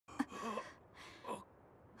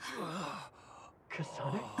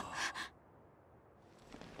Kasane?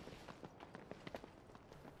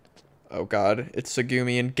 Oh god, it's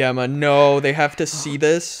Tsugumi and Gemma. No, they have to see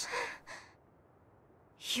this.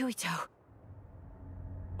 Yuito.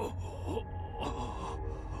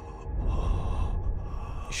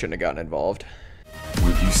 You shouldn't have gotten involved.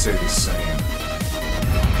 Would you say the same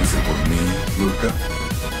if it were me,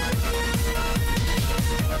 Luca?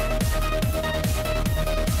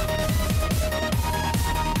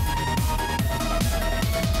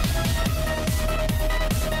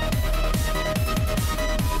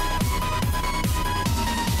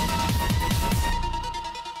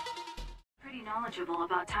 Pretty knowledgeable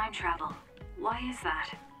about time travel. Why is that?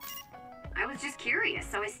 I was just curious,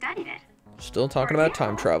 so I studied it. Still talking about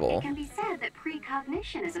time travel. It can be said that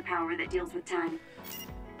precognition is a power that deals with time.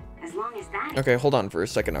 As long as that... Okay, hold on for a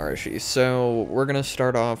second, Arashi. So, we're gonna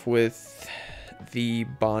start off with the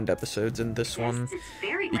Bond episodes in this one,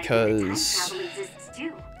 because,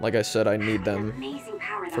 like I said, I need them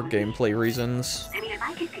for gameplay reasons. I mean, if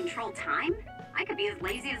I could control time, I could be as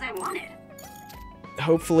lazy as I wanted.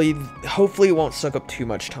 Hopefully it won't suck up too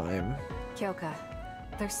much time. Kyoka,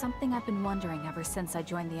 there's something I've been wondering ever since I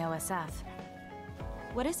joined the OSF.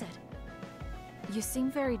 What is it? You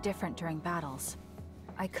seem very different during battles.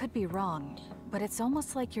 I could be wrong, but it's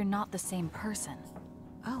almost like you're not the same person.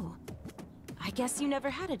 Oh. I guess you never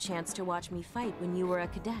had a chance to watch me fight when you were a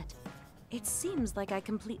cadet. It seems like I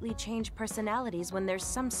completely change personalities when there's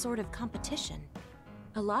some sort of competition.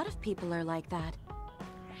 A lot of people are like that.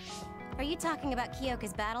 Are you talking about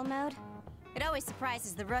Kyoka's battle mode? It always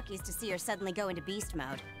surprises the rookies to see her suddenly go into beast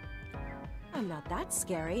mode. I'm not that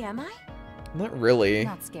scary, am I? Not really.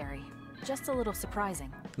 Not scary. Just a little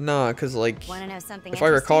surprising. Nah, cause like, Wanna know something if I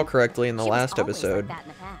recall interesting? correctly in the She was last always episode, like that in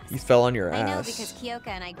the past. you fell on your I know ass. because Kyoka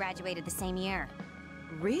and I graduated the same year.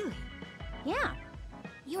 Really? Yeah.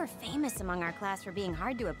 You were famous among our class for being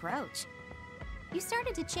hard to approach. You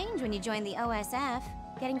started to change when you joined the OSF,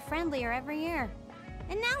 getting friendlier every year.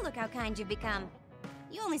 And now look how kind you've become.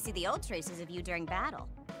 You only see the old traces of you during battle.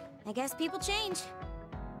 I guess people change.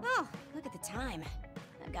 Oh, look at the time.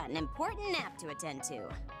 I've got an important nap to attend to.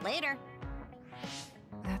 Later.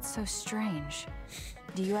 That's so strange.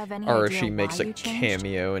 Do you have any Arashi idea makes why a you changed?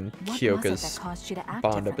 cameo in What was it Kyoka's that caused you to act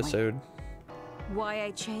Bond differently? episode. Why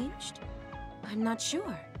I changed? I'm not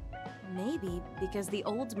sure. Maybe because the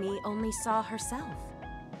old me only saw herself.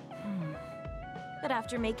 But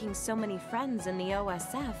after making so many friends in the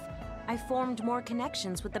OSF, I formed more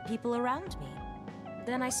connections with the people around me.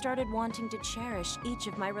 Then I started wanting to cherish each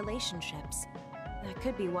of my relationships. That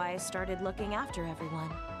could be why I started looking after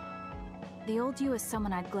everyone. The old you is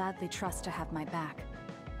someone I'd gladly trust to have my back.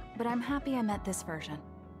 But I'm happy I met this version.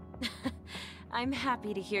 I'm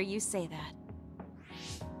happy to hear you say that.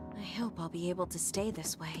 I hope I'll be able to stay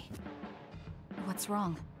this way. What's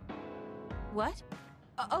wrong? What?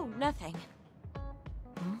 Oh, nothing.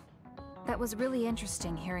 That was really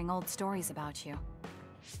interesting hearing old stories about you.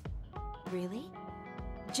 Really?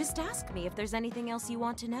 Just ask me if there's anything else you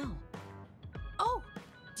want to know. Oh!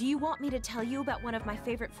 Do you want me to tell you about one of my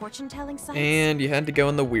favorite fortune-telling sites? And you had to go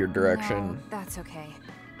in the weird direction. No, that's okay.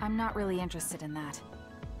 I'm not really interested in that.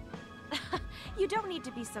 You don't need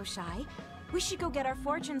to be so shy. We should go get our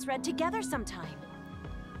fortunes read together sometime.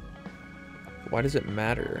 Why does it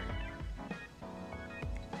matter?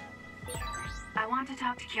 I want to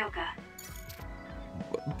talk to Kyoka.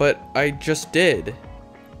 But I just did.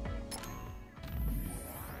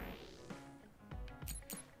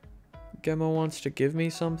 Gemma wants to give me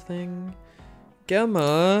something.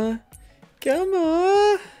 Gemma!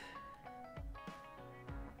 Gemma!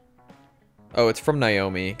 Oh, it's from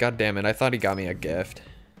Naomi. God damn it, I thought he got me a gift.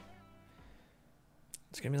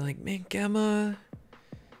 It's gonna be like, man, Gemma.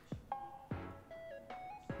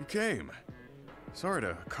 You came. Sorry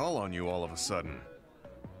to call on you all of a sudden.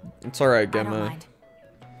 It's alright, I don't Gemma. mind.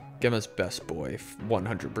 Gemma's best boy,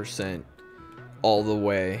 100%. All the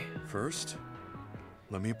way. First,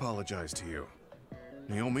 let me apologize to you.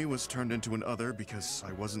 Naomi was turned into an other because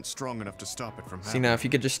I wasn't strong enough to stop it from See, happening. now, if you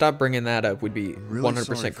could just stop bringing that up, we'd be I'm really 100%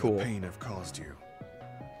 sorry for cool. the pain I've caused you.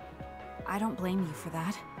 I don't blame you for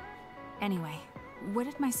that. Anyway, what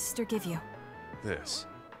did my sister give you? This.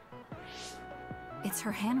 It's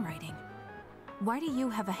her handwriting. Why do you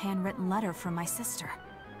have a handwritten letter from my sister?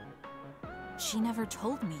 She never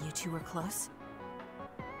told me you two were close.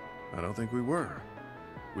 I don't think we were.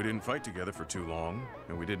 We didn't fight together for too long,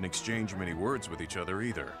 and we didn't exchange many words with each other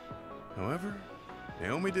either. However,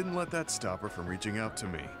 Naomi didn't let that stop her from reaching out to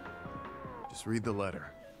me. Just read the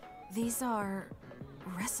letter. These are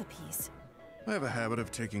recipes. I have a habit of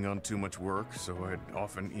taking on too much work, so I'd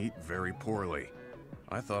often eat very poorly.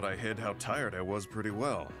 I thought I hid how tired I was pretty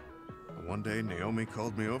well. But one day, Naomi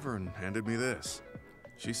called me over and handed me this.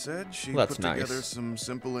 She said she Well, put that's together nice. some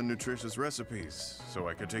simple and nutritious recipes so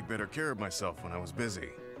I could take better care of myself when I was busy.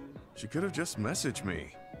 She could have just messaged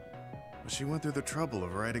me, but she went through the trouble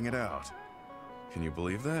of writing it out. Can you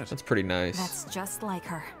believe that? That's pretty nice. That's just like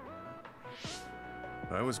her.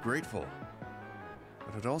 I was grateful,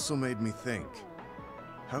 but it also made me think.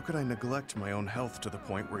 How could I neglect my own health to the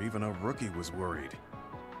point where even a rookie was worried?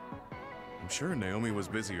 I'm sure Naomi was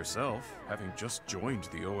busy herself, having just joined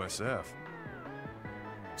the OSF.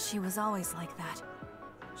 She was always like that.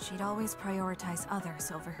 She'd always prioritize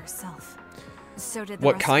others over herself. So did the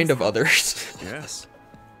What rest kind of us. others? Yes,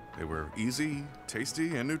 they were easy,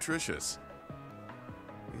 tasty, and nutritious.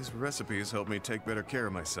 These recipes helped me take better care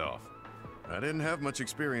of myself. I didn't have much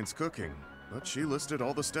experience cooking, but she listed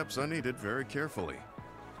all the steps I needed very carefully.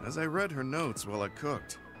 As I read her notes while I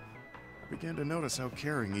cooked, I began to notice how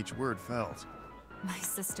caring each word felt. My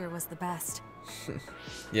sister was the best.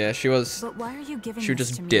 Yeah, she was. But why are you giving She would this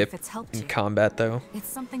just to me dip if it's helped in you? combat, though. It's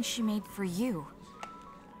something she made for you.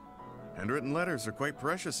 Handwritten letters are quite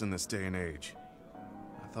precious in this day and age.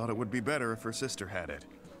 I thought it would be better if her sister had it.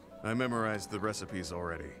 I memorized the recipes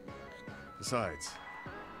already. Besides,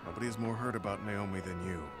 nobody is more hurt about Naomi than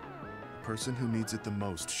you. The person who needs it the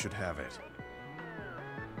most should have it.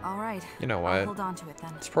 All right. You know I'll what? hold on to it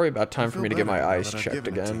then. It's probably about time I for feel me to get better my now eyes that I've checked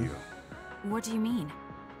given it to again. you. What do you mean?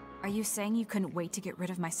 Are you saying you couldn't wait to get rid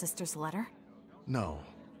of my sister's letter? No,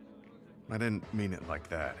 I didn't mean it like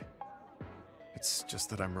that. It's just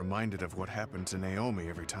that I'm reminded of what happened to Naomi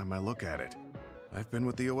every time I look at it. I've been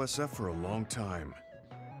with the OSF for a long time.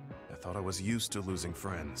 I thought I was used to losing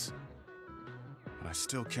friends. And I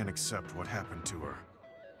still can't accept what happened to her.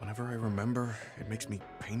 Whenever I remember, it makes me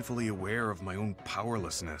painfully aware of my own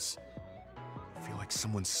powerlessness. I feel like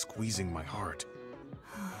someone's squeezing my heart.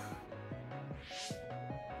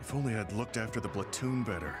 If only I'd looked after the platoon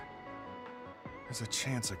better. There's a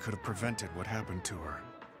chance I could have prevented what happened to her.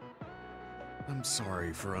 I'm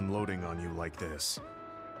sorry for unloading on you like this.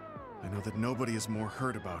 I know that nobody is more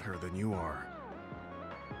hurt about her than you are.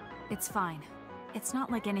 It's fine. It's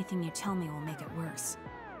not like anything you tell me will make it worse.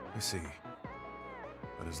 I see.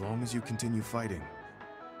 But as long as you continue fighting,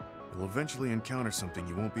 you'll eventually encounter something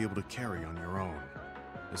you won't be able to carry on your own.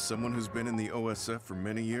 As someone who's been in the OSF for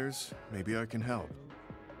many years, maybe I can help.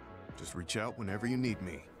 Just reach out whenever you need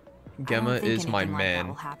me. I Gemma don't think is my anything like that man.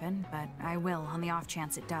 will happen, but I will on the off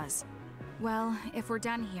chance it does. Well, if we're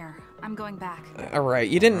done here, I'm going back. All right,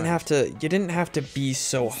 you didn't have to. You didn't have to be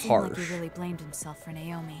so He seemed like harsh. he really blamed himself for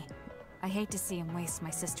Naomi. I hate to see him waste my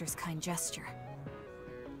sister's kind gesture.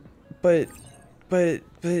 But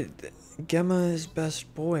Gemma is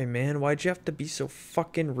best boy, man. Why'd you have to be so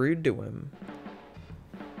fucking rude to him?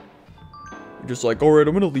 You're just like, all right,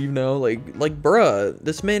 I'm gonna leave now. Like, bruh,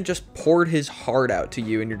 this man just poured his heart out to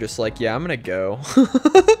you, and you're just like, yeah, I'm gonna go.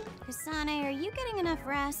 Kasane, are you getting enough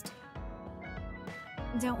rest?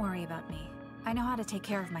 Don't worry about me. I know how to take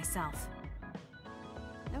care of myself.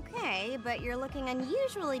 Okay, but you're looking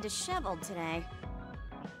unusually disheveled today.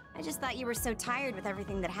 I just thought you were so tired with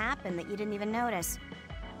everything that happened that you didn't even notice.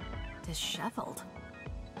 Disheveled?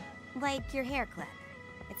 Like your hair clip.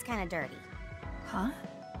 It's kind of dirty. Huh?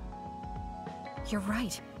 You're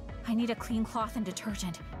right. I need a clean cloth and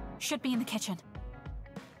detergent. Should be in the kitchen.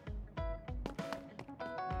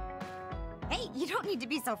 Hey, you don't need to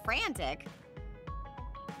be so frantic.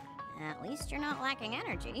 At least you're not lacking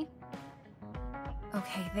energy.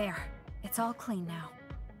 Okay, there. It's all clean now.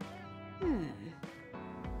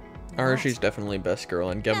 Archie's definitely best girl,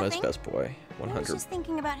 and Gemma's Nothing. best boy. I was 100. just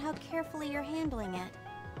thinking about how carefully you're handling it.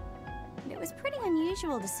 And it was pretty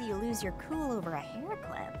unusual to see you lose your cool over a hair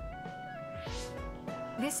clip.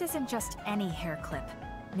 This isn't just any hair clip.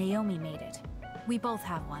 Naomi made it. We both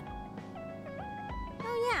have one.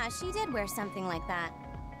 Oh yeah, she did wear something like that.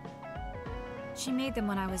 She made them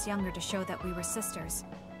when I was younger to show that we were sisters.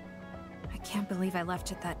 I can't believe I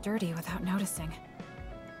left it that dirty without noticing.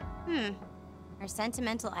 Are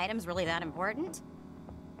sentimental items really that important?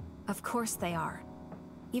 Of course they are.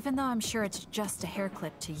 Even though I'm sure it's just a hair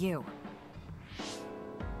clip to you.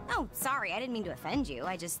 Oh, sorry, I didn't mean to offend you.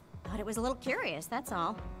 I just thought it was a little curious, that's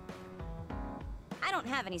all. I don't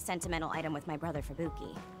have any sentimental item with my brother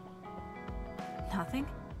Fubuki. Nothing?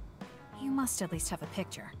 You must at least have a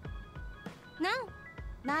picture. No,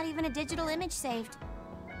 not even a digital image saved.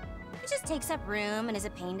 It just takes up room and is a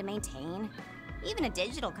pain to maintain. Even a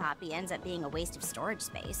digital copy ends up being a waste of storage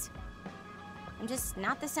space. I'm just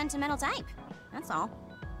not the sentimental type, that's all.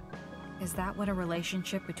 Is that what a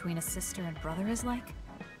relationship between a sister and brother is like?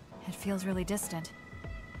 It feels really distant.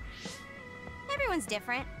 Everyone's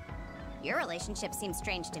different. Your relationship seems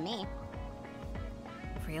strange to me.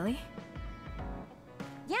 Really?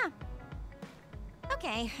 Yeah.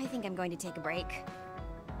 Okay, I think I'm going to take a break.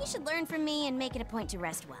 You should learn from me and make it a point to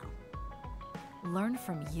rest well. Learn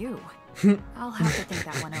from you? I'll have to think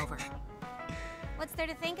that one over. What's there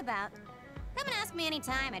to think about? Come and ask me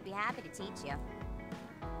anytime, I'd be happy to teach you.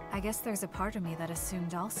 I guess there's a part of me that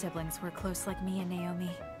assumed all siblings were close like me and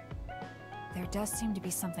Naomi. There does seem to be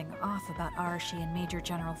something off about Arashi and Major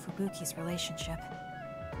General Fubuki's relationship.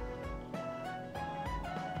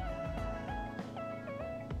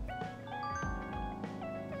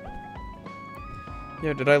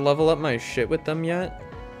 Yo, did I level up my shit with them yet?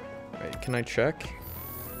 Wait, can I check?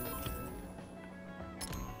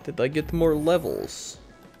 Did I get more levels?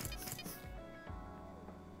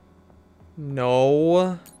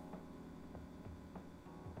 No.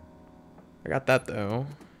 I got that though.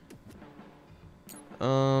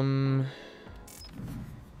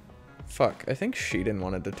 Fuck, I think Sheeden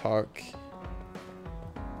wanted to talk.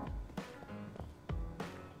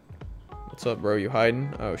 What's up, bro? You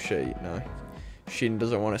hiding? Oh shit, no. Sheeden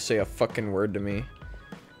doesn't want to say a fucking word to me.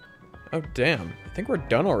 Oh damn, I think we're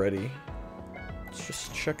done already. Let's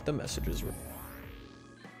just check the messages.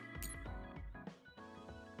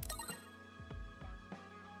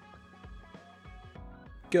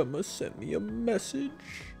 Gemma sent me a message.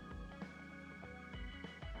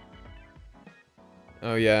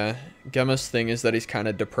 Oh yeah, Gemma's thing is that he's kind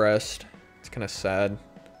of depressed. It's kind of sad.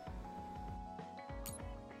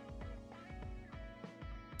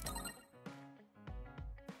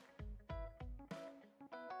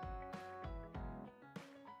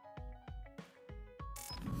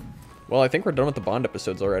 Well, I think we're done with the Bond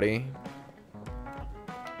episodes already.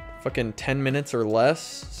 Fucking 10 minutes or less?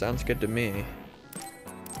 Sounds good to me.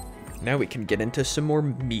 Now we can get into some more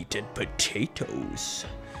meat and potatoes.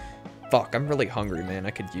 Fuck, I'm really hungry, man.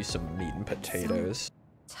 I could use some meat and potatoes.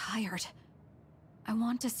 So tired. I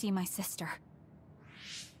want to see my sister.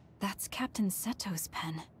 That's Captain Seto's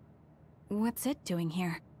pen. What's it doing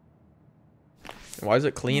here? Why is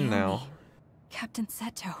it clean Naomi, now? Captain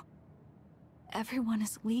Seto. Everyone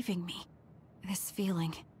is leaving me. This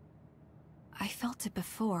feeling. I felt it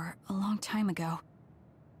before, a long time ago.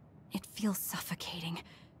 It feels suffocating.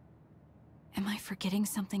 Am I forgetting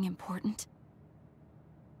something important?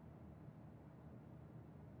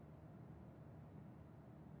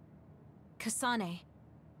 Kasane,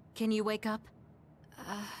 can you wake up?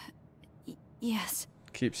 Yes.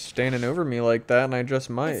 Keeps standing over me like that, and I just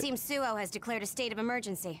might. It seems Suo has declared a state of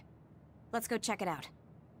emergency. Let's go check it out.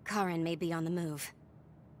 Karin may be on the move.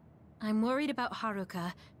 I'm worried about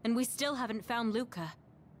Haruka, and we still haven't found Luca.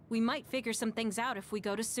 We might figure some things out if we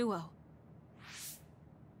go to Suo.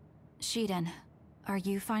 Sheeden, are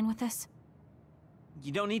you fine with this?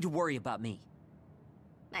 You don't need to worry about me.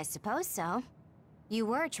 I suppose so. You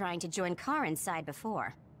were trying to join Karin's side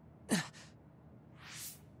before.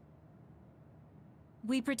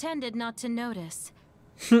 We pretended not to notice.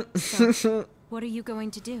 So, what are you going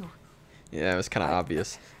to do? Yeah, it was kind of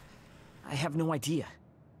obvious. I have no idea.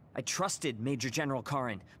 I trusted Major General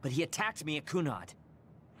Karin, but he attacked me at Kunad.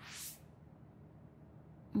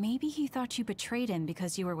 Maybe he thought you betrayed him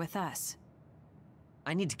because you were with us.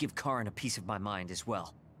 I need to give Karin a piece of my mind as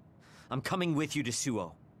well. I'm coming with you to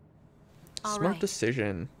Suo. Smart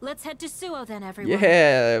decision. Let's head to Suo then, everyone.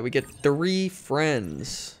 Yeah, we get 3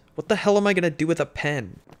 friends. What the hell am I gonna do with a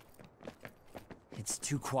pen? It's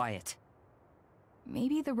too quiet.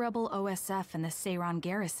 Maybe the rebel OSF and the Seiran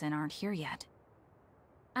garrison aren't here yet.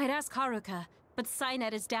 I'd ask Haruka, but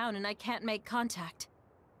Cynet is down and I can't make contact.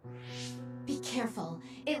 Be careful.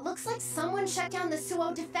 It looks like someone shut down the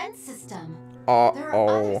Suo defense system. Uh-oh. There are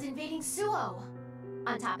others invading Suo.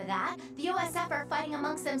 On top of that, the OSF are fighting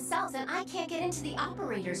amongst themselves and I can't get into the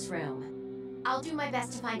operator's room. I'll do my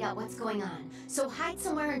best to find out what's going on, so hide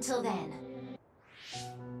somewhere until then.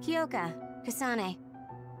 Kyoka, Kasane,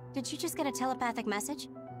 did you just get a telepathic message?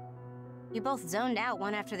 You both zoned out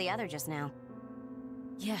one after the other just now.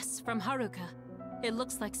 Yes, from Haruka. It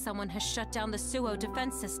looks like someone has shut down the Suo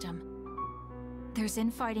defense system. There's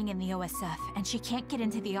infighting in the OSF, and she can't get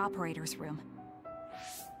into the operator's room.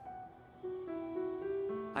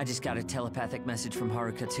 I just got a telepathic message from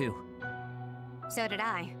Haruka too. So did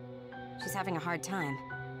I. She's having a hard time.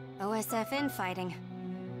 OSF infighting.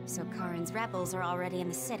 So Karin's rebels are already in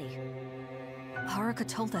the city. Haruka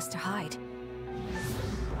told us to hide.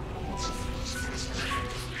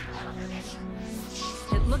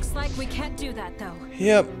 It looks like we can't do that though.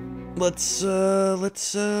 Yep. Let's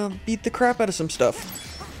beat the crap out of some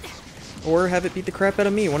stuff. Or have it beat the crap out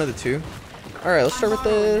of me, one of the two. Alright, let's start with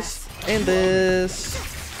this. And this.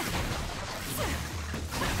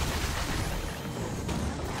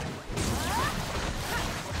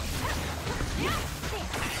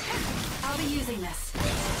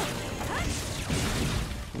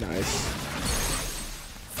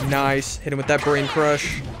 Nice. Nice. Hit him with that brain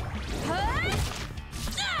crush.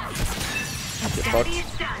 Get fucked.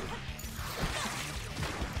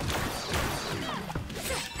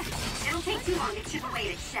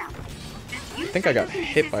 I think I got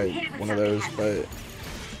hit by one of those, but...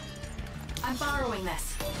 I'm borrowing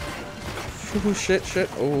this. Oh, shit.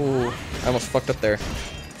 Oh, I almost fucked up there.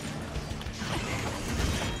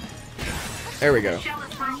 There we go.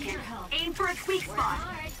 Aim for a weak spot.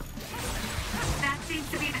 That seems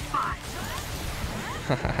to be the spot.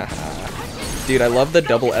 Dude, I love the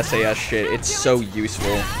double SAS shit. It's so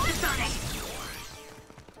useful.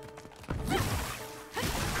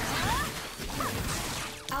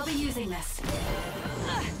 I'll be using this.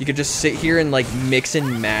 You could just sit here and like mix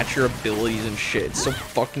and match your abilities and shit. It's so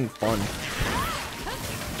fucking fun.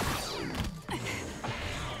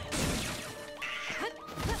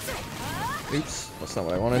 Oops, that's not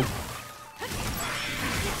what I wanted.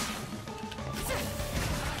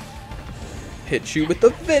 Hit you with the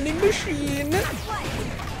vending machine.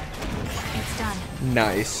 It's done.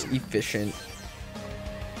 Nice, efficient.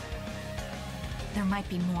 There might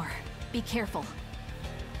be more. Be careful.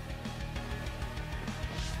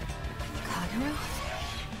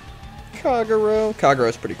 Kagero?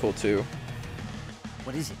 Kagero's pretty cool too.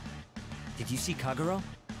 What is it? Did you see Kagero?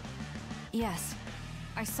 Yes.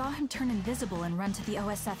 I saw him turn invisible and run to the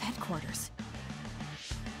OSF headquarters.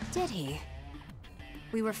 Did he?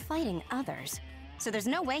 We were fighting others, so there's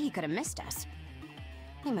no way he could have missed us.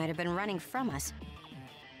 He might have been running from us.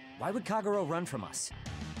 Why would Kagero run from us?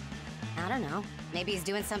 I don't know. Maybe he's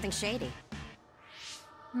doing something shady.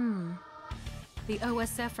 The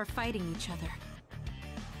OSF are fighting each other.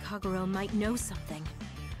 Kagero might know something.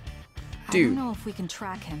 Dude. I don't know if we can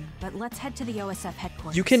track him, but let's head to the OSF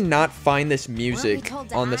headquarters. You cannot find this music told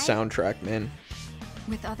to on the hide? soundtrack, man.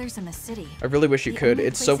 With others in the city. I really wish you the could. only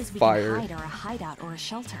It's so places we fire. can hide are a hideout or a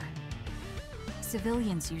shelter.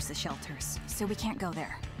 Civilians use the shelters, so we can't go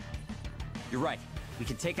there. You're right. We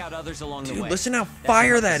can take out others along the Dude, way. listen how That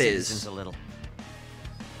fire can help that the is. citizens a little.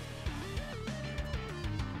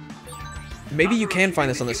 Maybe you can find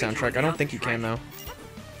this on the soundtrack. I don't think you can though.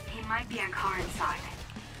 He might be a car inside.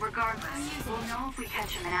 Regardless, we'll know if we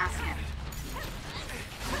catch him and ask him.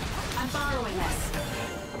 I'm borrowing this.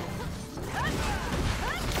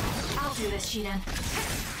 I'll do this, Shiden.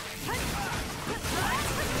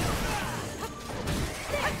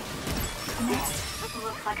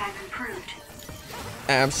 Looks like I've improved.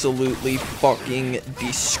 Absolutely fucking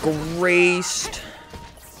disgraced.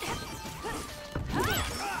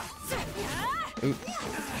 Oop.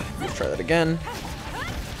 Let's try that again.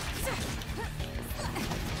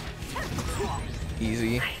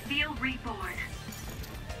 Easy. I feel reborn.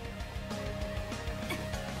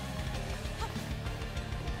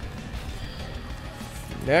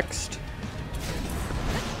 Next.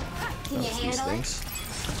 Can you These handle it? things.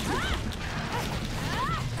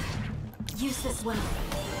 Use this one.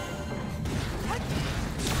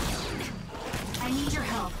 I need your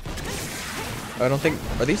help. I don't think.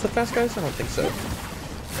 Are these the fast guys? I don't think so.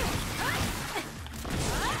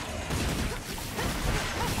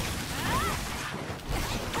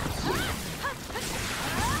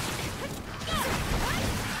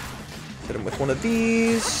 Hit him with one of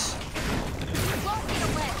these.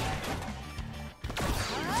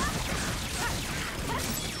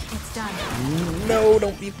 It's done. No,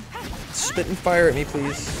 don't be spitting fire at me,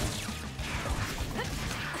 please.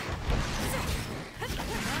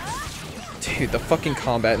 Dude, the fucking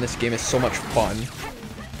combat in this game is so much fun.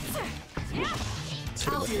 Let's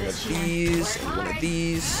hit him with one of these, and one of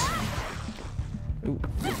these. Ooh.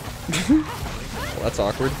 Well, that's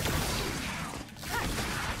awkward.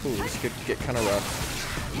 Ooh, this could get kind of rough.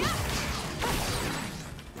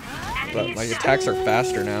 But my attacks are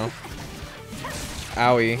faster now.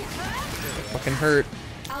 Owie. Fucking hurt.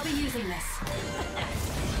 I'll be using this.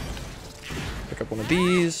 Pick up one of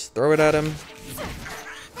these, throw it at him.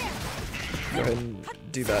 Go ahead and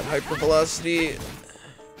do that hyper velocity.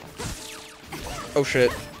 Oh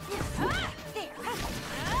shit.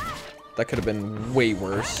 That could have been way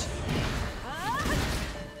worse.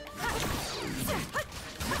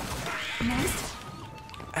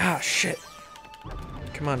 Ah, shit.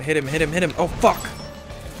 Come on, hit him, hit him, hit him. Oh, fuck.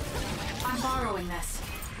 I'm borrowing this.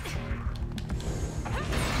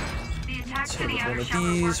 Let's hit him with one of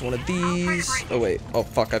these, one of these. Oh, wait. Oh,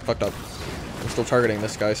 fuck, I fucked up. I'm still targeting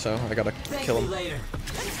this guy, so I gotta kill him.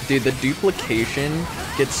 Dude, the duplication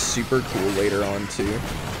gets super cool later on, too.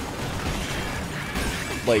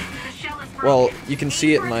 Like, well, you can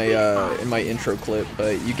see it in my intro clip,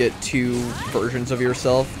 but you get two versions of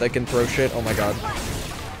yourself that can throw shit. Oh my god.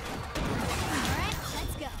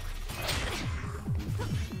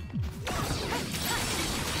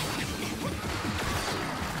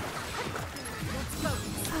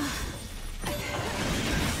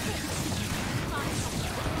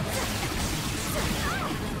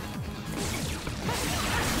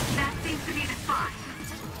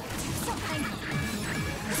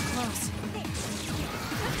 close.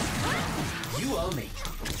 You owe me.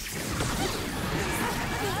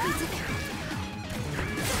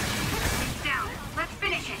 It's down. Let's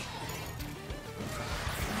finish it.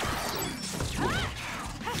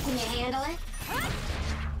 Can you handle it?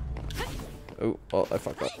 Oh, well, I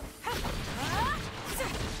fucked up.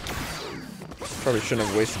 Probably shouldn't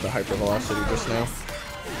have wasted the hyper velocity just now.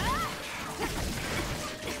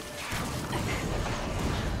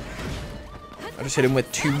 I just hit him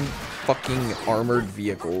with 2 fucking armored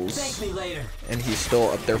vehicles. Thank me later. And he's still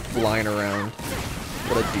up there flying around.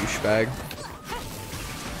 What a douchebag.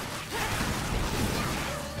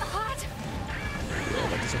 Oh,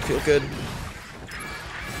 that doesn't feel good.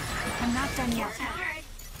 I'm not done yet.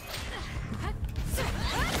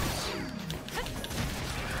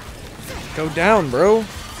 Go down, bro.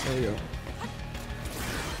 There you go.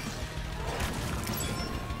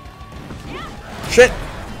 Shit!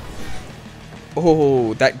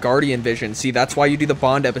 Oh, that Guardian vision. See, that's why you do the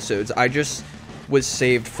Bond episodes. I just was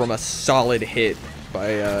saved from a solid hit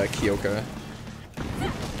by Kyoka.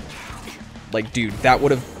 Like, dude, that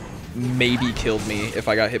would have maybe killed me if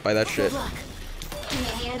I got hit by that shit. Look. Can you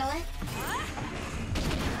handle it?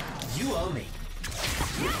 You owe me.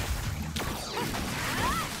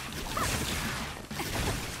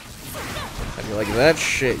 How do you like that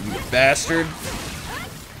shit, you bastard?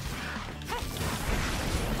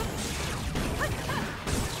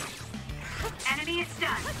 Enemy is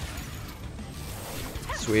stunned.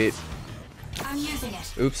 Sweet. I'm using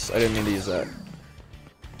it. Oops, I didn't mean to use that.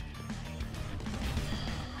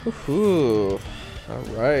 Woohoo.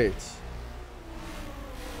 Alright.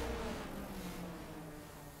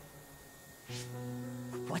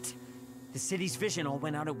 What? The city's vision all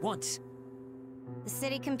went out at once. The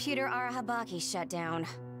city computer Arahabaki shut down.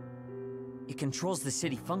 It controls the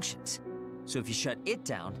city functions. So if you shut it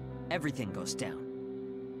down, everything goes down.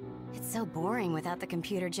 It's so boring without the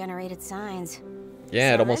computer-generated signs.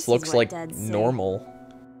 Yeah, it So almost this is looks what like duds say. normal.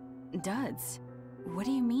 Duds? What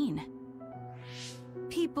do you mean?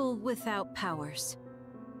 People without powers.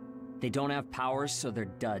 They don't have powers, so they're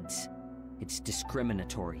duds. It's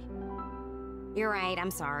discriminatory. You're right,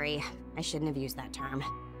 I'm sorry. I shouldn't have used that term.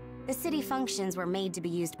 The city functions were made to be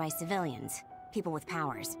used by civilians, people with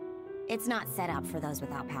powers. It's not set up for those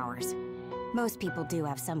without powers. Most people do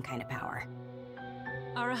have some kind of power.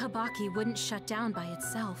 Arahabaki wouldn't shut down by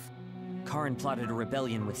itself. Karin plotted a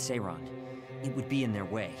rebellion with Seiron. It would be in their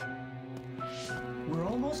way. We're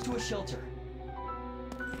almost to a shelter.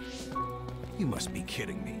 You must be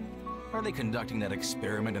kidding me. Are they conducting that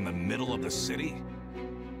experiment in the middle of the city?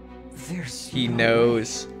 He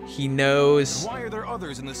knows. He knows. Why are there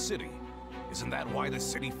others in the city? Isn't that why the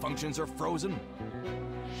city functions are frozen?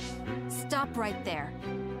 Stop right there.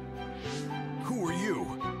 Who are you?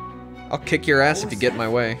 I'll kick your ass if you get in my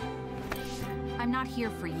way. I'm not here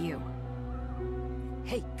for you.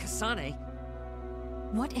 Hey, Kasane.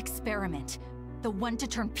 What experiment? The one to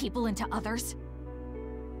turn people into others?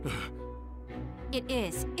 It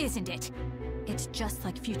is, isn't it? It's just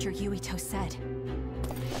like future Yuito said.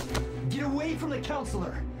 Get away from the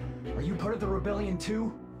counselor! Are you part of the rebellion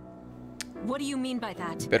too? What do you mean by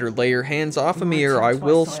that? Better lay your hands off of We me were or I attacked by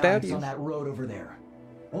will psionics stab you. on that road over there.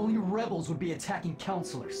 Only rebels would be attacking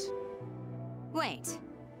counselors. Wait,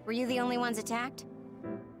 were you the only ones attacked?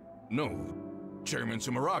 No. Chairman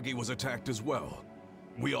Sumeragi was attacked as well.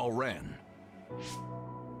 We all ran.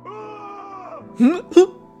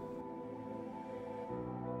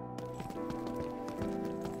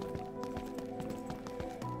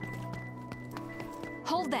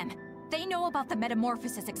 Hold them! They know about the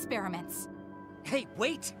metamorphosis experiments. Hey,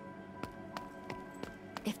 wait!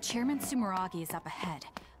 If Chairman Sumeragi is up ahead,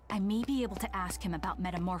 I may be able to ask him about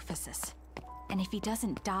metamorphosis. And if he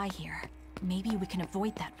doesn't die here, maybe we can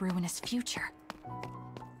avoid that ruinous future.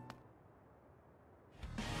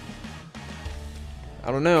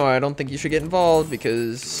 I don't know. I don't think you should get involved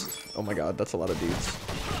because... Oh my god, that's a lot of dudes.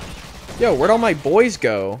 Yo, where'd all my boys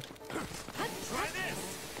go?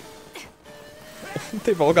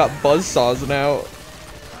 They've all got buzzsaws now.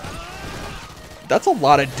 That's a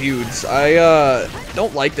lot of dudes. I,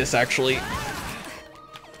 don't like this, actually.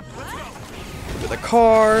 Into the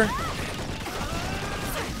car.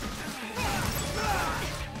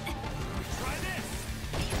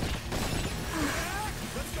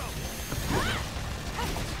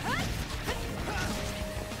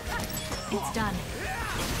 It's done.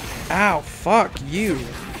 Ow, fuck you.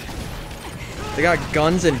 They got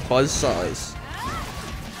guns and buzzsaws.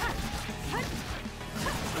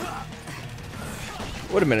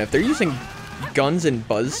 Wait a minute, if they're using guns and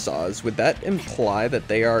buzzsaws, would that imply that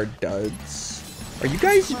they are duds? Are you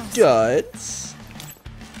guys duds?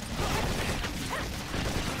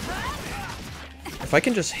 If I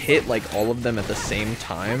can just hit, like, all of them at the same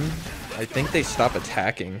time, I think they stop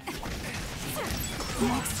attacking.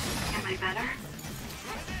 Next. Am I better?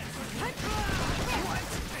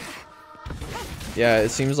 Yeah, it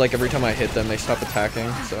seems like every time I hit them, they stop attacking,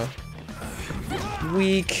 so...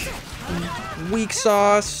 Weak. Weak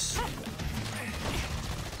sauce.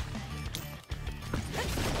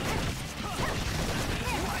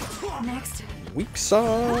 Next. Weak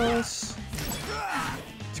sauce.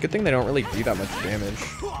 It's a good thing they don't really do that much damage.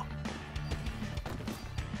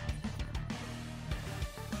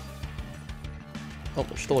 Oh,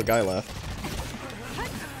 there's still a guy left.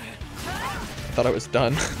 I thought I was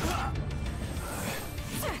done. Is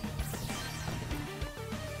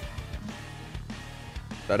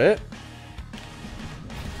that it?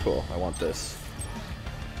 Cool, I want this.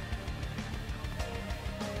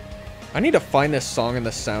 I need to find this song in the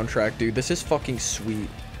soundtrack, dude. This is fucking sweet.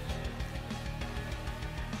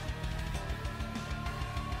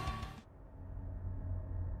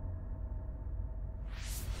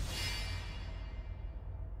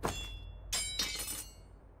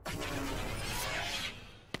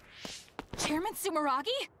 Chairman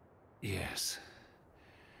Sumeragi? Yes.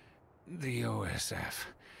 The OSF.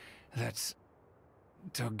 That's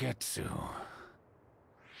Togetsu.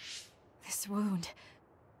 This wound.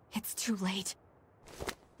 It's too late.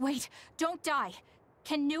 Wait, don't die.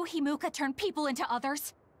 Can new Himuka turn people into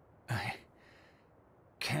others? I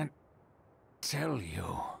can't tell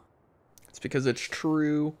you. It's because it's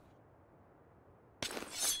true.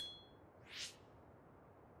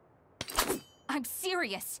 I'm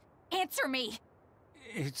serious. Answer me.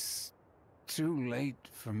 It's too late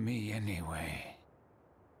for me anyway.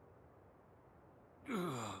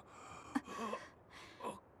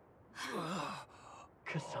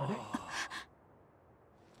 Kasane?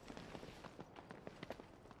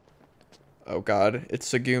 Oh god, it's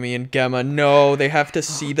Tsugumi and Gemma. No, they have to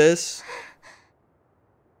see this.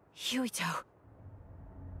 Yuito.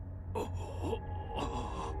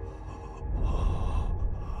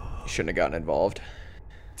 You shouldn't have gotten involved.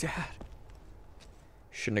 Dad.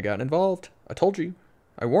 Shouldn't have gotten involved. I told you.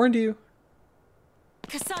 I warned you.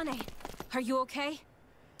 Kasane, are you okay?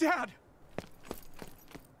 Dad!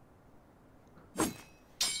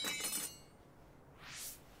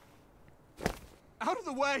 Out of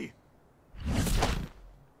the way!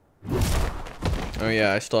 Oh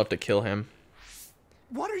yeah, I still have to kill him.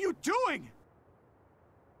 What are you doing?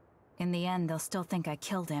 In the end, they'll still think I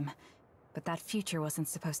killed him. But that future wasn't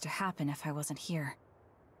supposed to happen if I wasn't here.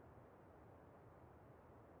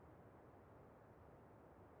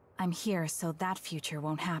 I'm here so that future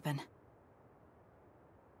won't happen.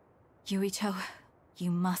 Yuito,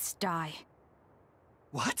 you must die.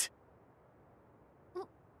 What?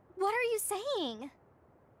 What are you saying?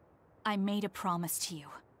 I made a promise to you.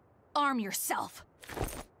 Arm yourself!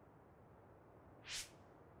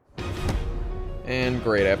 And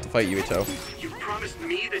great, I have to fight Yuito. You promised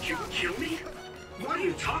me that you would kill me? What are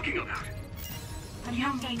you talking about? You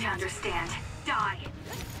don't need to understand. Die.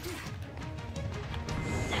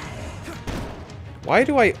 Why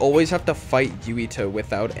do I always have to fight Yuito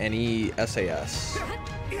without any SAS?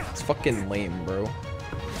 It's fucking lame, bro.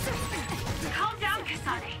 Calm down,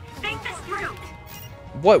 Kasane. Think this through.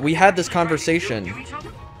 What? We had this conversation.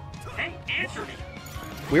 Hey, answer me.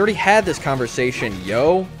 We already had this conversation,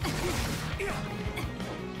 yo.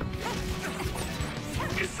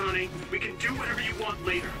 Kasane, we can do whatever you want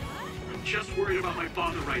later. I'm just worried about my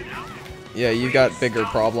father right now. Yeah, you got bigger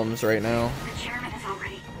problems right now. The chairman is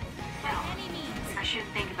already... No, I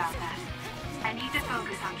shouldn't think about that. I need to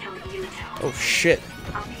focus on killing Yuito. Oh shit.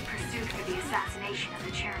 I'll be pursued for the assassination of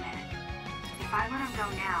the chairman. If I let him go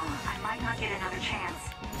now, I might not get another chance.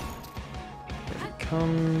 Here it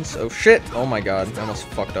comes. Oh shit. Oh my god. I almost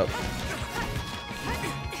fucked up.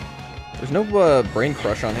 There's no brain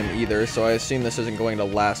crush on him either, so I assume this isn't going to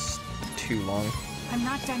last too long. I'm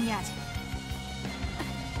not done yet.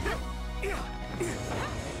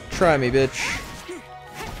 Try me, bitch.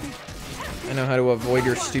 I know how to avoid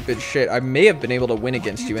your stupid shit. I may have been able to win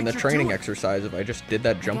against you in the training exercise if I just did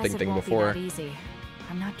that jumping thing before. Be that easy.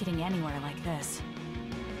 I'm not getting anywhere like this.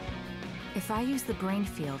 If I use the brain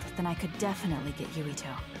field, then I could definitely get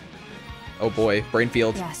Yuito. Oh boy, brain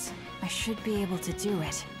field. Yes, I should be able to do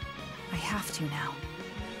it. I have to now.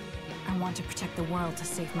 I want to protect the world to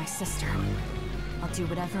save my sister. I'll do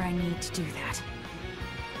whatever I need to do that.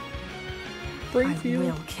 Brain I field.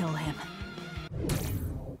 will kill him.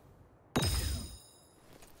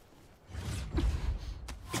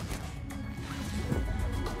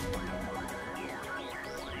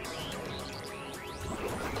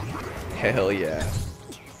 Hell yeah.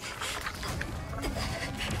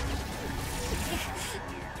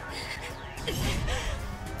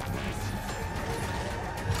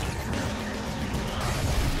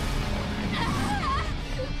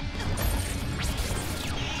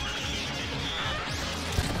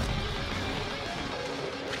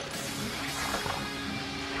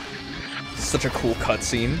 such a cool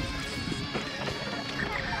cutscene.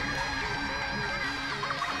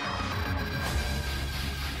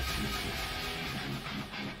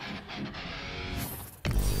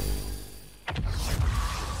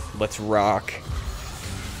 Let's rock.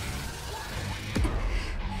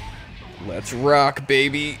 Let's rock,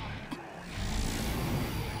 baby.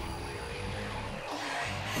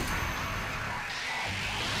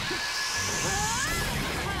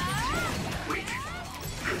 Wait,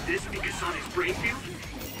 could this be Kasane's brain field?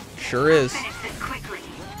 Sure is. Finish this quickly.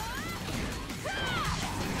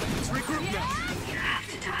 Let's regroup now. You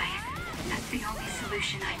have to die. That's the only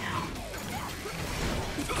solution I know.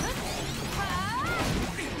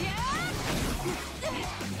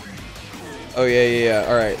 Oh yeah.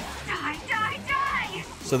 All right. Die, die, die!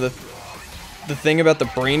 So the thing about the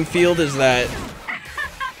brain field is that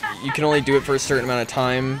you can only do it for a certain amount of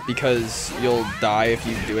time because you'll die if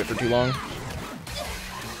you do it for too long.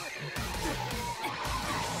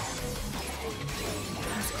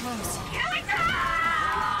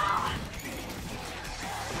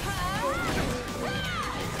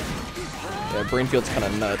 Yeah, brain field's kind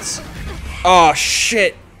of nuts. Oh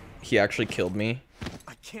shit! He actually killed me.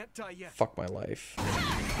 I can't die yet. Fuck my life.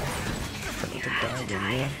 Trying to die,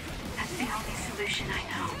 didn't you? That's the only solution I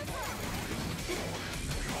know.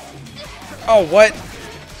 Oh, what?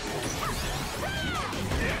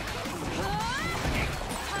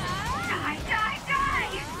 Die, die,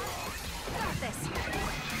 die!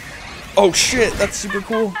 Oh shit, that's super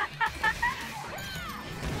cool.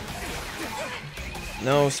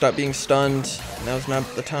 No, stop being stunned. Now's not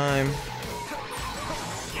the time.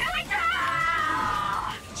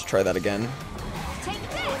 Let's try that again. Take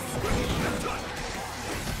this!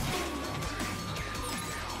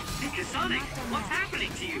 Hey, Kasane, what's happening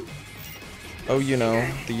to you? Oh, you know,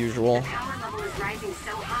 the usual. The power level is rising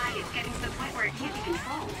so high, it's getting to the point where it can't be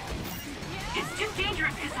controlled. It's too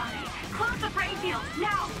dangerous, Kasane. Close the brain field,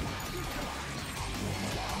 now!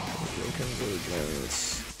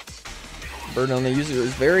 Convergence. Burden on the user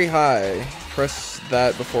is very high. Press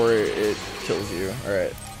that before it kills you.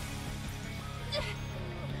 Alright.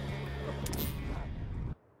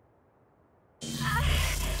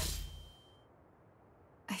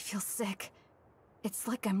 I feel sick. It's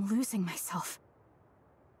like I'm losing myself.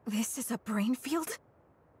 This is a brain field?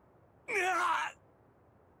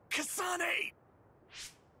 Kasane!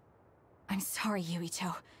 I'm sorry,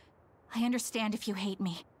 Yuito. I understand if you hate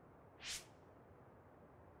me.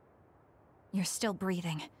 You're still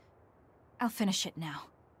breathing. I'll finish it now.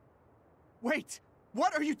 Wait!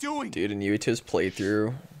 What are you doing? Dude, in Yuito's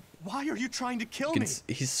playthrough, Why are you trying to kill me?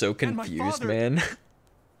 he's so And my confused, father- man.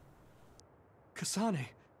 Kasane,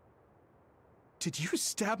 did you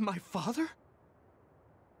stab my father?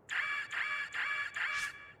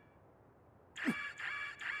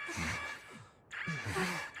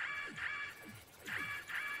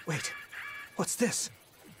 Wait, what's this?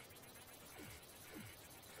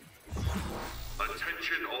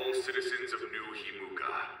 Attention all citizens of New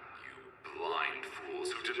Himuka, you blind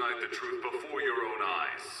fools who denied the truth before your own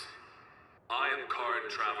eyes. I am current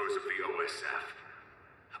travelers of the OSF.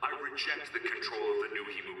 I reject the control of the New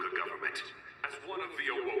Himuka government as one of the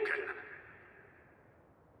Awoken.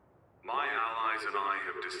 My allies and I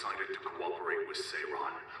have decided to cooperate with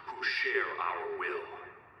Seiran, who share our will.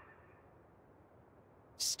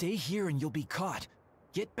 Stay here and you'll be caught.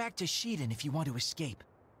 Get back to Shiden if you want to escape.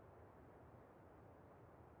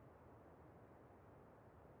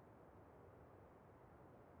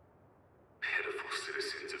 Pitiful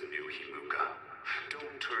citizens of New Himuka,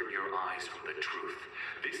 don't turn your eyes from the truth.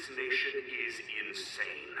 This nation is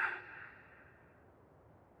insane.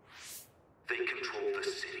 They control the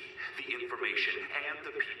city, the information, and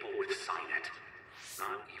the people with Signet.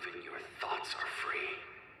 Not even your thoughts are free.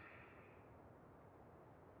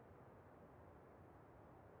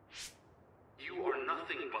 You are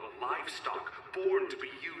nothing but livestock, born to be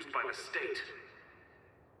used by the state.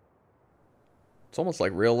 It's almost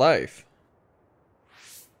like real life.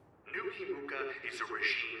 New Himuka is a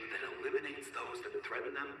regime that eliminates those that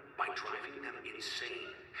threaten them by driving them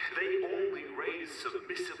insane. They only raise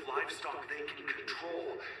submissive livestock they can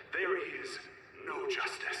control. There is no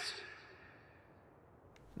justice.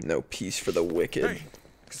 No peace for the wicked. Hey,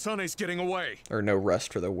 Kasane's getting away. Or no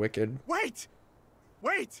rest for the wicked. Wait!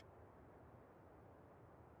 Wait!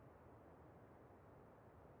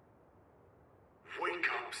 Wake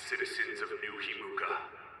up, citizens of New Himuka.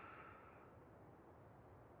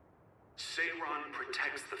 Seiran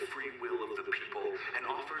protects the free will of the people and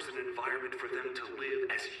offers an environment for them to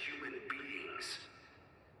live as human beings.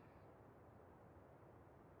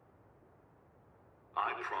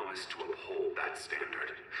 I promise promise to uphold that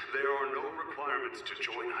standard. There are no requirements to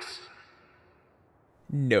join us.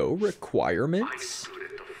 No I requirements? stood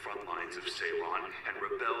at the front lines of Seiron and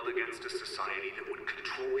rebelled against a society that would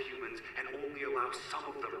control humans and only allow some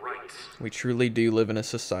of them rights. We truly do live in a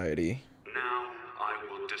society. Now, I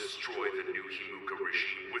will destroy the new Himuka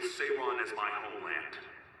regime with Seiron as my homeland.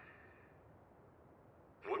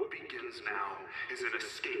 What begins now is an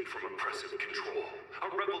escape from oppressive control,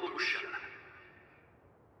 a revolution.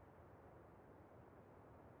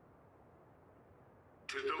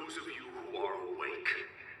 To those of you who are awake,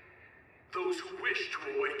 those who wish to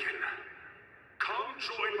awaken, come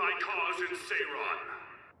join my cause in Seiron.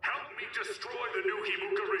 Help me destroy the new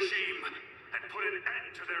Himuka regime and put an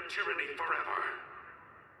end to their tyranny forever.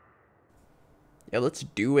 Yeah, let's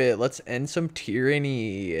do it. Let's end some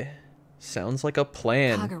tyranny. Sounds like a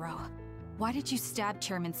plan. Kagero, why did you stab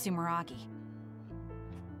Chairman Sumeragi?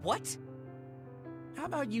 What? How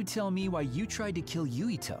about you tell me why you tried to kill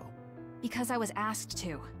Yuito? Because I was asked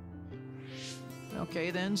to.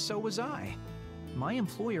 Okay then, so was I. My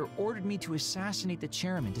employer ordered me to assassinate the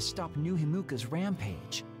chairman to stop New Himuka's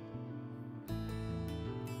rampage. I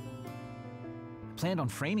planned on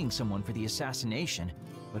framing someone for the assassination,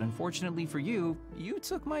 but unfortunately for you, you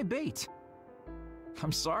took my bait.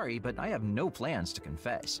 I'm sorry, but I have no plans to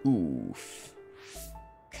confess. Oof.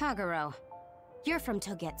 Kagero, you're from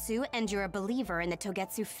Togetsu, and you're a believer in the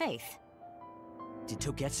Togetsu faith. Did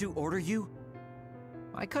Togetsu order you?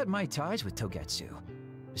 I cut my ties with Togetsu.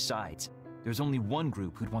 Besides, there's only one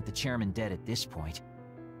group who'd want the chairman dead at this point.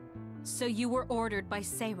 So you were ordered by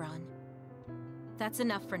Seiron. That's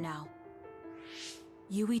enough for now.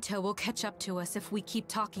 Yuito will catch up to us if we keep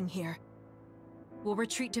talking here. We'll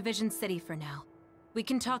retreat to Vision City for now. We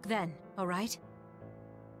can talk then, alright?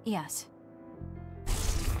 Yes.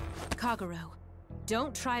 Kagero,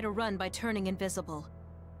 don't try to run by turning invisible.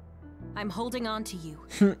 I'm holding on to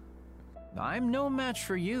you. I'm no match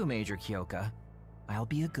for you, Major Kyoka. I'll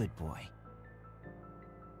be a good boy.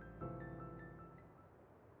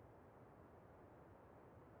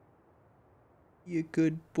 You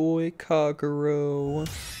good boy, Kagero.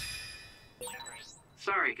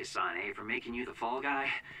 Sorry, Kasane, for making you the fall guy.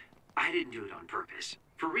 I didn't do it on purpose.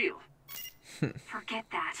 For real. Forget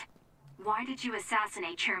that. Why did you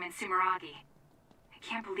assassinate Chairman Sumeragi? I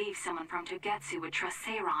can't believe someone from Togetsu would trust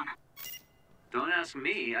Seiron. Don't ask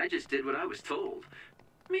me, I just did what I was told.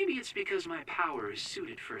 Maybe it's because my power is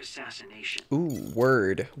suited for assassination. Ooh,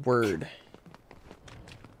 word.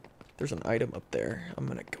 There's an item up there. I'm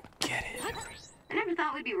gonna go get it. I never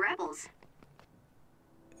thought we'd be rebels.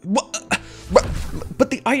 What? But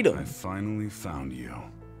the item! I finally found you.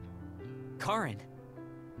 Karin.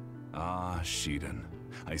 Ah, Shiden.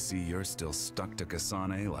 I see you're still stuck to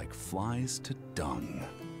Kasane like flies to dung.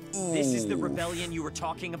 This is the rebellion you were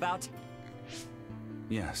talking about?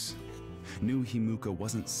 Yes. New Himuka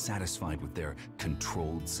wasn't satisfied with their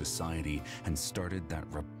controlled society and started that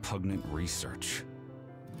repugnant research.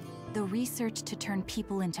 The research to turn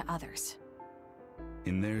people into others.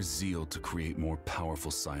 In their zeal to create more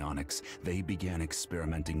powerful psionics, they began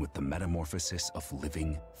experimenting with the metamorphosis of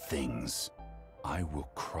living things. I will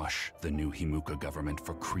crush the new Himuka government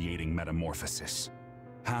for creating metamorphosis.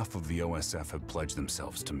 Half of the OSF have pledged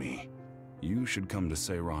themselves to me. You should come to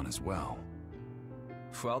Seiron as well.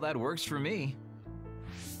 Well, that works for me.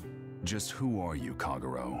 Just who are you,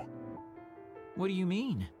 Kagero? What do you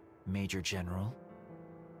mean, Major General?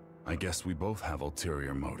 I guess we both have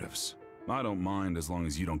ulterior motives. I don't mind as long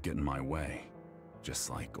as you don't get in my way. Just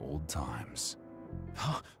like old times.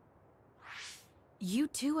 You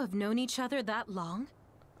two have known each other that long?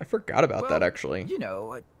 I forgot about that, actually. You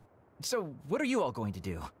know, so what are you all going to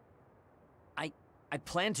do? I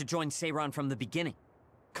planned to join Seiron from the beginning.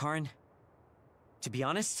 Karin, to be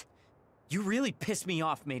honest, you really pissed me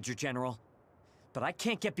off, Major General. But I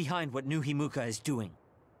can't get behind what New Himuka is doing.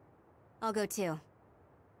 I'll go too.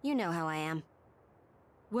 You know how I am.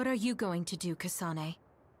 What are you going to do, Kasane?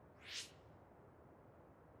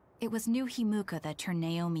 It was New Himuka that turned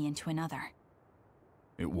Naomi into another.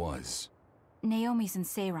 It was. Naomi's in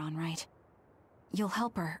Seiron, right? You'll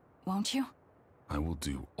help her, won't you? I will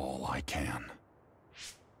do all I can.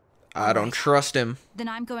 I don't trust him. Then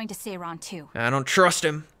I'm going to Seiron too. I don't trust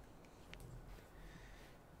him.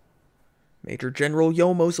 Major General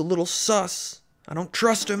Yomo's a little sus. I don't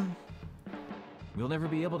trust him. We'll never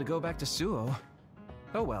be able to go back to Suo.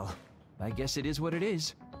 Oh well, I guess it is what it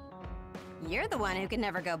is. You're the one who can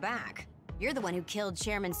never go back. You're the one who killed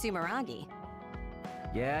Chairman Sumeragi.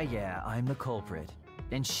 Yeah, I'm the culprit.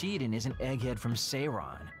 And Shiden is an egghead from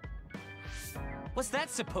Seiron. What's that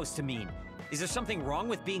supposed to mean? Is there something wrong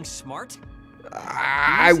with being smart?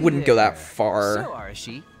 I wouldn't go that far. So,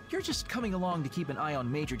 Arashi, you're just coming along to keep an eye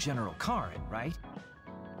on Major General Karin, right?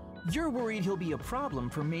 You're worried he'll be a problem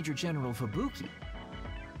for Major General Fubuki.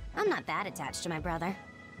 I'm not that attached to my brother.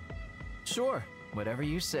 Sure, whatever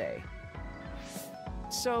you say.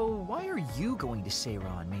 So, why are you going to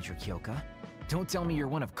Seiran, Major Kyoka? Don't tell me you're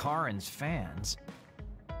one of Karin's fans.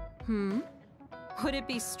 Would it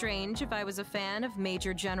be strange if I was a fan of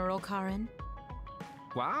Major General Karin?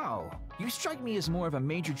 Wow, you strike me as more of a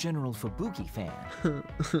Major General Fubuki fan.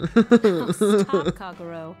 Oh, stop,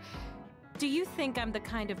 Kagero. Do you think I'm the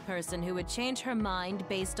kind of person who would change her mind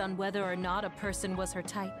based on whether or not a person was her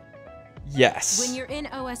type? Yes. When you're in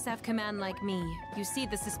OSF command like me, you see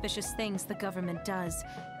the suspicious things the government does,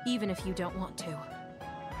 even if you don't want to.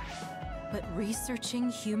 But researching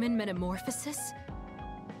human metamorphosis?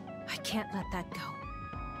 I can't let that go.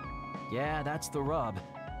 Yeah, that's the rub.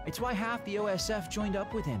 It's why half the OSF joined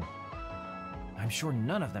up with him. I'm sure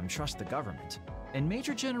none of them trust the government, and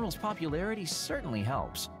Major General's popularity certainly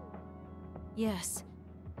helps. Yes.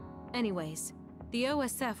 Anyways, the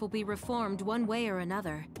OSF will be reformed one way or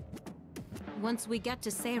another. Once we get to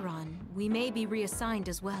Seiran, we may be reassigned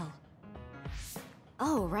as well.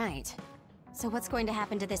 Oh, right. So what's going to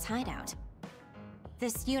happen to this hideout?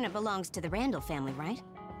 This unit belongs to the Randall family, right?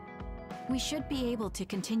 We should be able to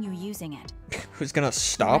continue using it. Who's gonna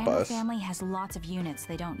stop The us? family has lots of units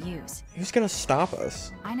they don't use. Who's gonna stop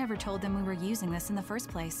us? I never told them we were using this in the first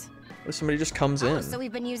place. What if somebody just comes in? So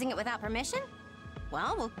we've been using it without permission?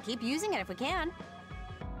 Well, we'll keep using it if we can.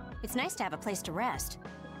 It's nice to have a place to rest.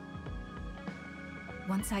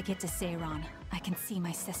 Once I get to Seiran, I can see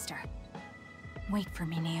my sister. Wait for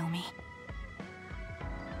me, Naomi.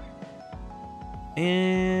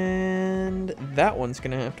 And that one's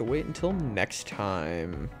gonna have to wait until next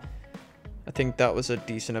time. I think that was a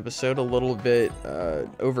decent episode, a little bit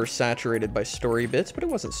oversaturated by story bits, but it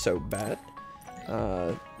wasn't so bad.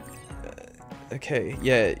 Okay,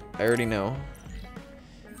 yeah, I already know.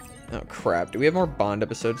 Oh crap, do we have more Bond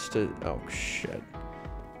episodes to... Oh shit.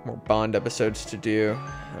 More Bond episodes to do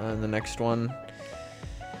in the next one.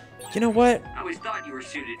 You know what? I always thought you were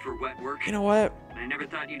suited for wet work. You know what? I never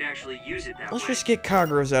thought you'd actually use it that way. Let's just get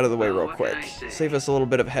Kagero's out of the way real what can quick. I say? Save us a little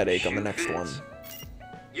bit of headache on the Shoe next fits. one.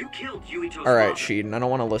 You killed Yuito's Alright, father. Sheeden, I don't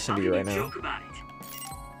want to listen to you right How can you now. joke about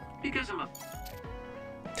it? Because I'm a...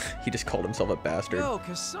 He just called himself a bastard. Yo,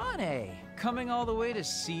 Kasane! Coming all the way to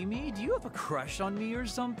see me? Do you have a crush on me or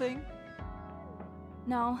something?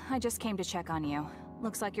 No, I just came to check on you.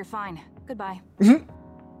 Looks like you're fine. Goodbye.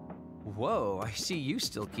 Whoa, I see you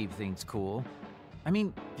still keep things cool. I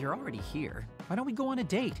mean, you're already here. Why don't we go on a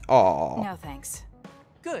date? Aww. No thanks.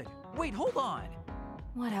 Good. Wait, hold on.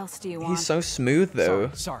 What else do you want? He's so smooth, though.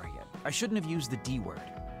 Sorry, I shouldn't have used the D word.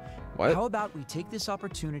 What? How about we take this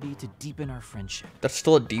opportunity to deepen our friendship? That's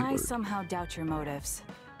still a D I word. somehow doubt your motives.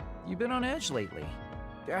 You've been on edge lately.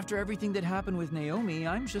 After everything that happened with Naomi,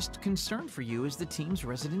 I'm just concerned for you as the team's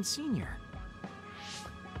resident senior.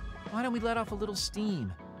 Why don't we let off a little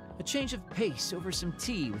steam? A change of pace over some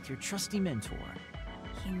tea with your trusty mentor.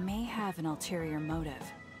 He may have an ulterior motive.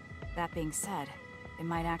 That being said, it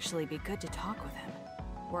might actually be good to talk with him.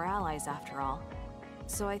 We're allies after all.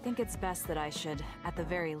 So I think it's best that I should, at the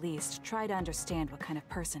very least, try to understand what kind of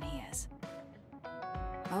person he is.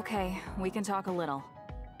 Okay, we can talk a little.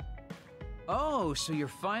 Oh, so you're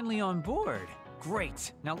finally on board.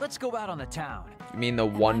 Great. Now let's go out on the town. You mean the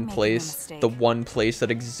Am I one making a place, mistake? the one place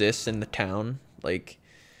that exists in the town? Like,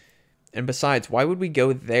 and besides, why would we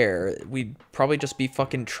go there? We'd probably just be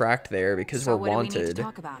fucking tracked there because So we're what do we need wanted. to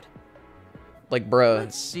talk about? Like, bruh,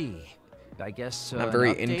 Let's see. I guess not an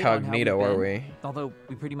very update on how incognito, we've are been. we? Although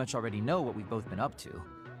we pretty much already know what we've both been up to.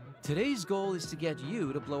 Today's goal is to get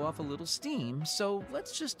you to blow off a little steam, so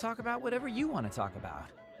let's just talk about whatever you want to talk about.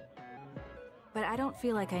 But I don't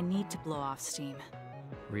feel like I need to blow off steam.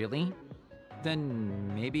 Really?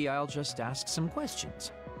 Then maybe I'll just ask some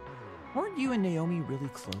questions. Weren't you and Naomi really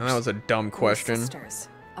close? That was a dumb We're question. sisters.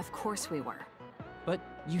 Of course we were. But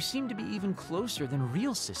you seem to be even closer than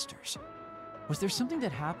real sisters. Was there something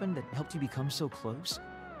that happened that helped you become so close?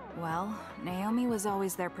 Well, Naomi was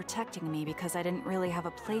always there protecting me because I didn't really have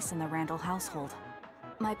a place in the Randall household.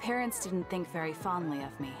 My parents didn't think very fondly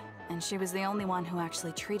of me, and she was the only one who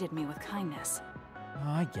actually treated me with kindness. Oh,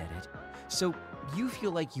 I get it. So you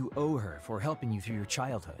feel like you owe her for helping you through your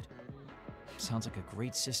childhood. Sounds like a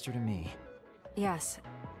great sister to me. Yes,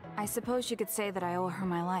 I suppose you could say that I owe her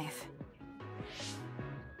my life.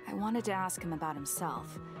 I wanted to ask him about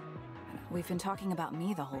himself. We've been talking about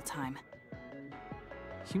me the whole time.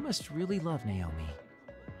 You must really love Naomi.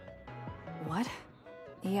 What?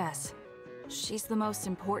 Yes. She's the most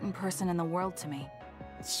important person in the world to me.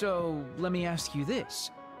 So, let me ask you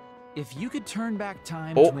this. If you could turn back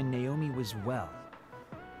time Oh. to when Naomi was well,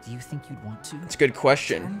 do you think you'd want to? It's a good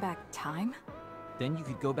question. Turn back time? Then you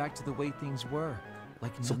could go back to the way things were.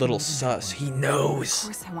 Like It's a little sus. He knows. Of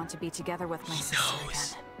course I want to be together with my sister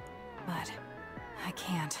again. But I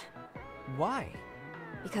can't. Why?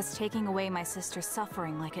 Because taking away my sister's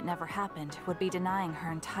suffering like it never happened would be denying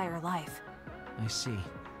her entire life. I see.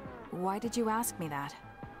 Why did you ask me that?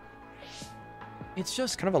 It's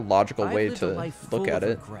just Kind of a logical I've way lived a to life look full at of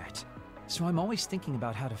it. regret, so I'm always thinking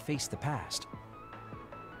about how to face the past.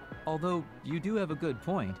 Although you do have a good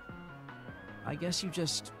point. I guess you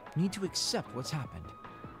just need to accept what's happened.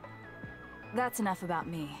 That's enough about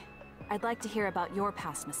me. I'd like to hear about your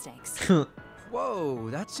past mistakes. Whoa,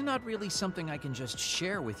 that's not really something I can just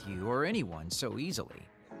share with you or anyone so easily.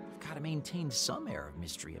 I've got to maintain some air of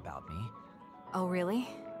mystery about me. Oh, really?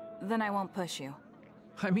 Then I won't push you.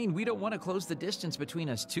 I mean, we don't want to close the distance between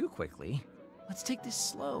us too quickly. Let's take this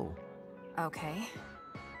slow. Okay.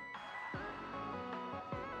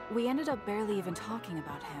 We ended up barely even talking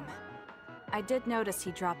about him. I did notice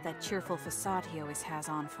he dropped that cheerful facade he always has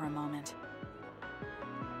on for a moment.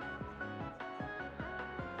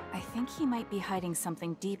 I think he might be hiding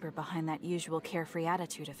something deeper behind that usual carefree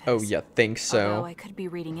attitude of his. Oh, you think so? Although I could be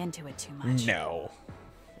reading into it too much. No.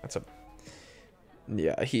 That's a...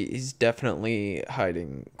 Yeah, he's definitely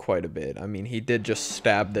hiding quite a bit. I mean, he did just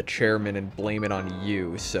stab the chairman and blame it on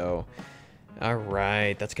you, so...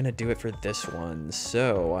 Alright, that's gonna do it for this one.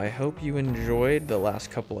 So, I hope you enjoyed the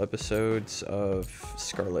last couple episodes of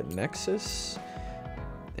Scarlet Nexus.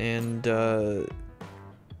 And, damn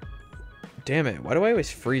it, why do I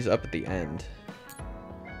always freeze up at the end?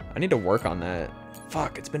 I need to work on that.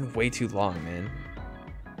 Fuck, it's been way too long, man.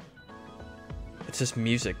 It's just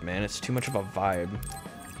music, man. It's too much of a vibe.